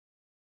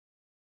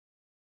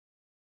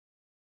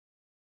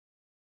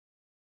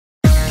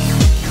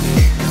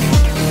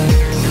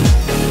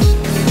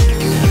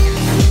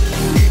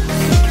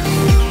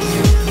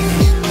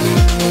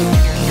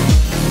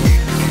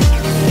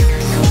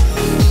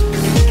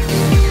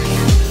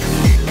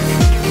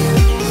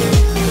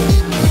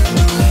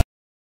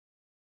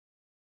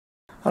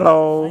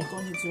Hello.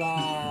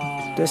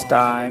 This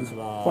time,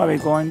 what we're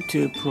going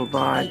to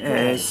provide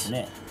is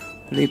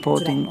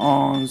reporting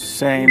on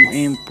same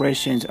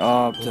impressions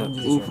of the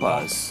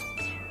WFAS.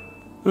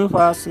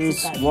 WFAS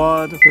is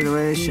World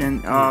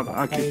Federation of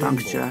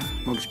Acupuncture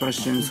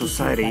Motivation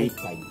Society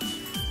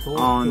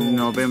on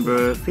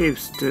November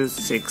 5th to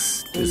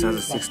 6th,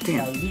 2016.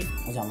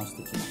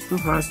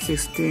 WFAS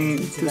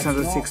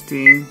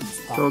 2016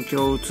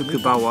 Tokyo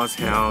Tsukuba was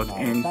held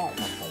in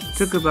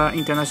Tsukuba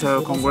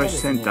International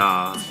Congress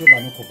Center.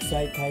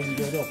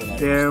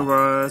 There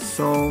were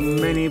so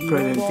many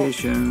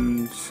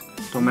presentations.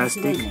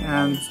 Domestic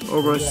and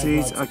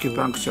overseas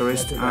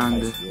acupuncturists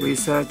and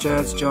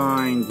researchers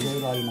joined.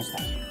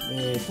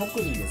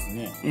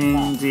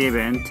 In the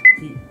event,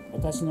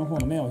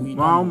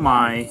 one of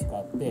my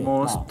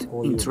most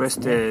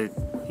interest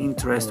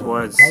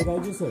was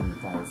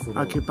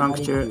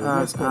acupuncture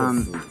as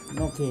an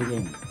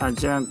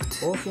adjunct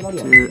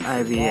to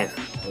IVF.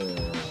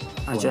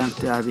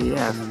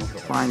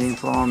 Finding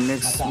from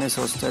Next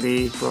Method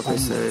Study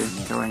Professor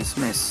Karen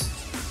Smith,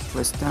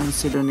 Western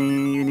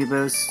Sydney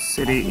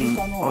University in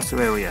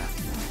Australia.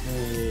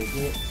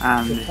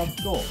 And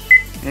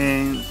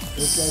in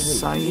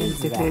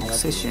scientific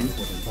session,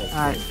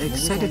 I'm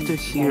excited to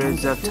hear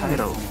the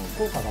title,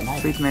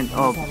 Treatment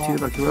of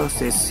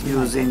Tuberculosis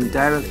Using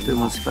Direct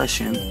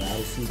Motivation,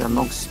 the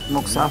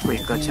Mox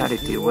Africa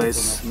charity with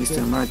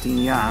Mr. Martin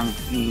Young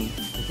in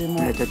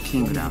United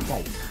Kingdom.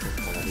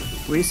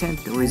 Recent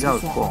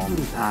results from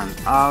an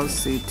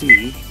RCT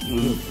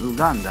in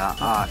Uganda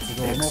are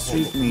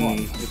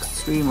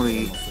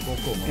extremely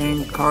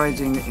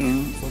encouraging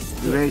in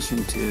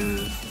relation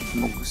to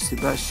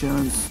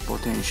motivation's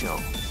potential.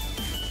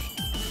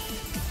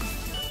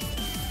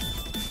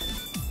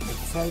 国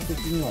際的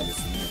にはです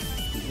ね、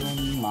非常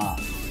に今、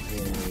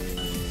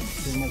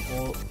注目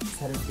を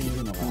されてい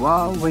るのが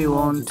What we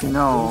want to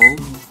know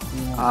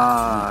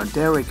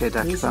delicate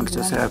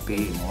acupuncture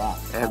therapy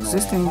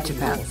existing in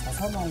Japan.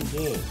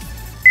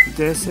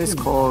 This is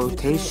called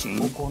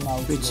teishin,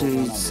 which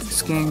is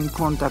skin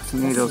contact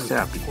needle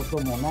therapy.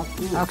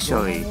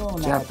 Actually,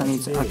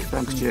 Japanese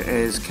acupuncture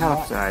is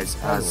characterized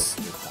as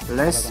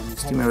less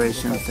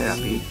stimulation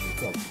therapy.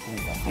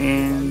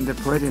 In the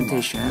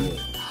presentation,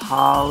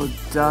 how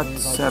that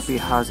therapy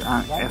has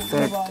an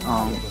effect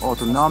on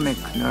autonomic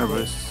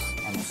nervous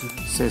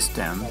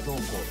system.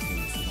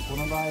 こ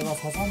の場合は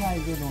刺さな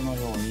いでどのよ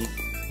うにや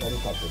る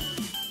かという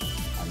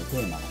テ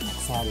ーマがたく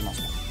さんありま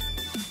した。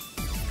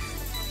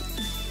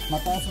ま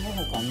たその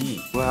他に、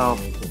Well,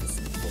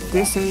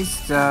 this is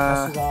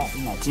the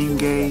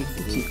Jingei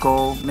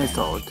Kiko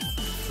method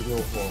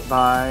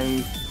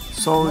by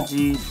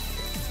Soji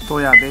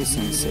Toyabe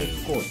sensei.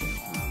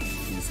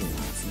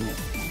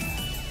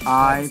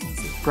 I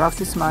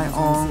practice my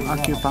own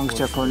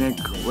acupuncture clinic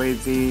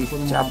with the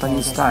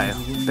Japanese style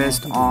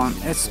based on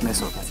its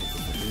method.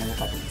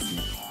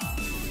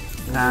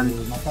 And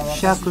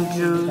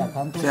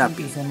Shakuju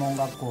therapy.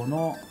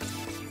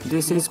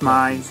 This is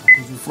my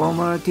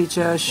former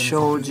teacher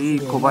Shoji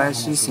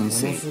Kobayashi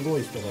sensei,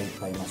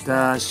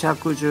 the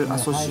Shakuju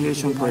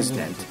Association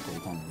president.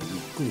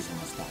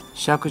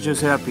 Shakuju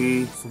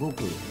therapy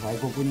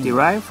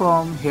derived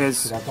from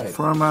his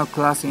former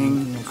class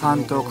in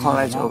Kanto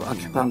College of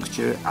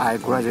Acupuncture I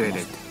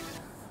graduated.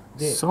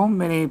 So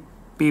many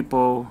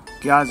people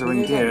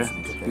gathering there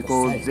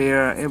because they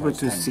are able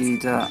to see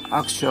the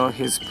actual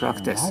his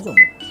practice.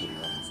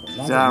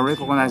 They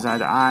recognize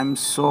that I'm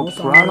so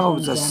proud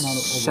of the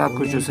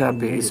Shakuju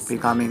therapy is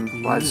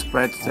becoming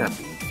widespread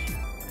therapy.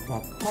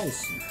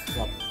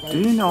 Do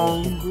you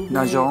know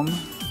Najom?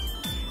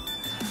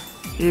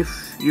 If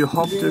you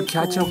hope to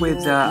catch up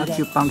with the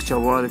acupuncture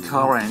world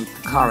current,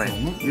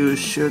 you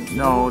should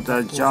know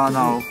the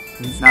journal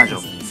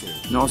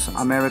Najom, North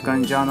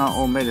American Journal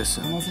of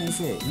Medicine.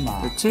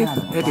 The chief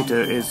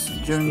editor is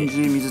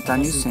Junji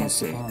Mizutani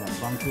sensei,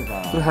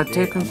 who had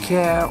taken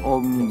care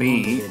of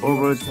me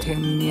over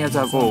 10 years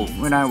ago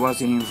when I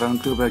was in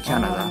Vancouver,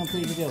 Canada.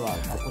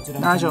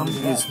 Najom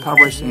is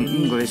published in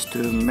English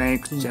to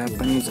make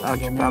Japanese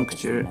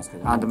acupuncture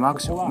and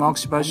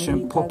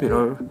moxibustion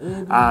popular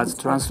as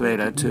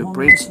translated to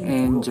bridge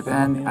in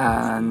Japan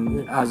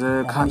and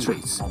other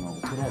countries.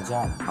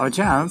 Our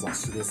JANP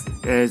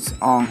is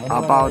on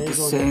about the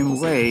same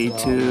way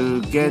to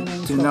get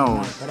to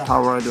know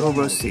Howard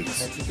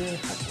overseas.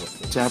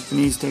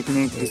 Japanese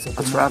technique is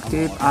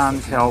attractive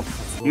and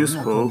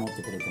useful.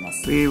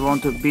 We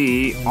want to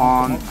be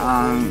on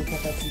an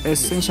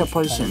essential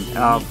position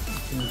of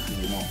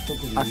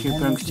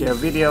acupuncture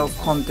video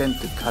content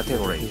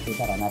category.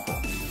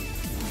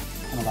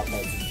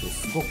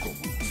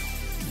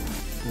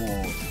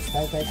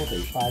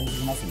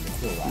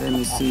 Let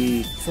me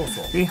see.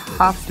 We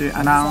have to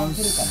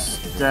announce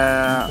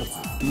the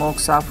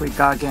Mox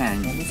Africa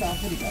again.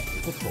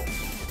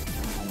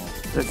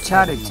 The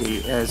charity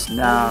is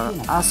now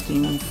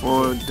asking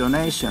for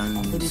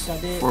donations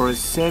for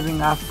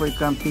saving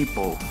African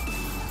people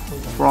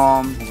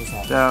from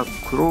the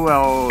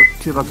cruel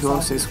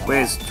tuberculosis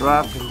with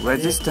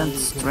drug-resistant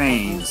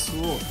strains.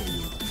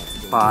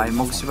 by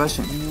目視橋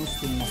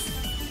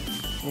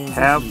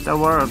help the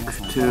work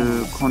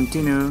to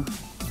continue,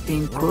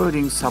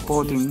 including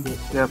supporting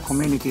the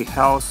community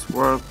health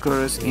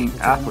workers in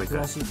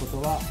Africa.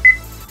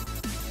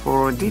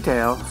 For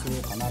detail,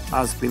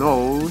 as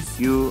below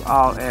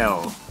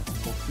URL.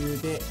 呼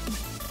吸で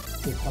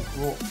結核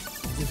をぜ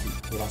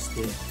ひ減らし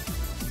て、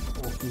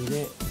呼吸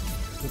で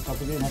結核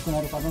で亡く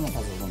なる方の数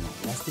をどんどん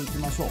減らしていき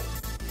ましょう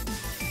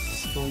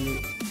とい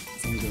う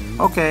宣言になり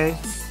ます。 Okay,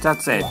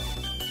 that's it.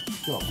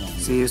 今日はこの辺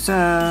で See you soon. さ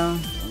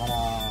よなら。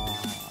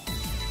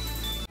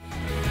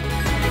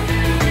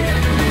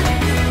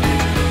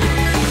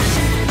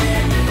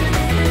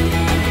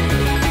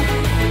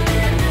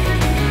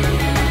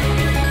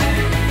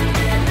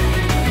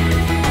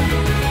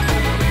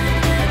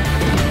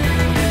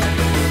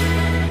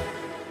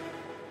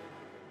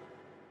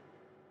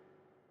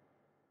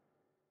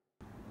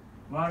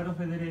ワールド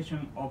フェデレーショ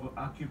ン・オブ・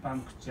アキュパ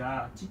ンクチ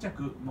ャー知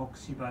着目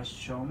視バッ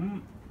ショ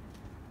ン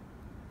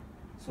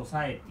ソ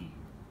サエティ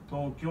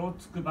東京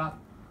つくば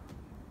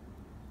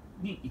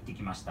に行って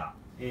きました。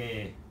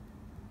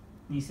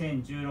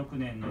2016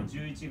年の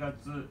11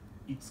月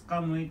5日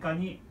6日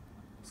に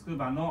つく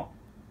ばの、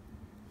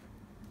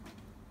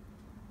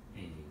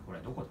これ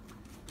はど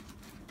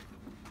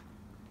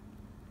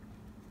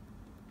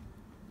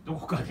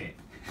こかで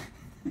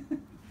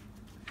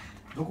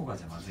どこか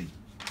じゃまずい。も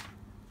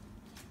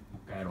う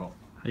一回やろう。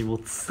敗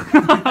北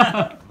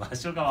場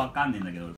所がわかんねえんだけど、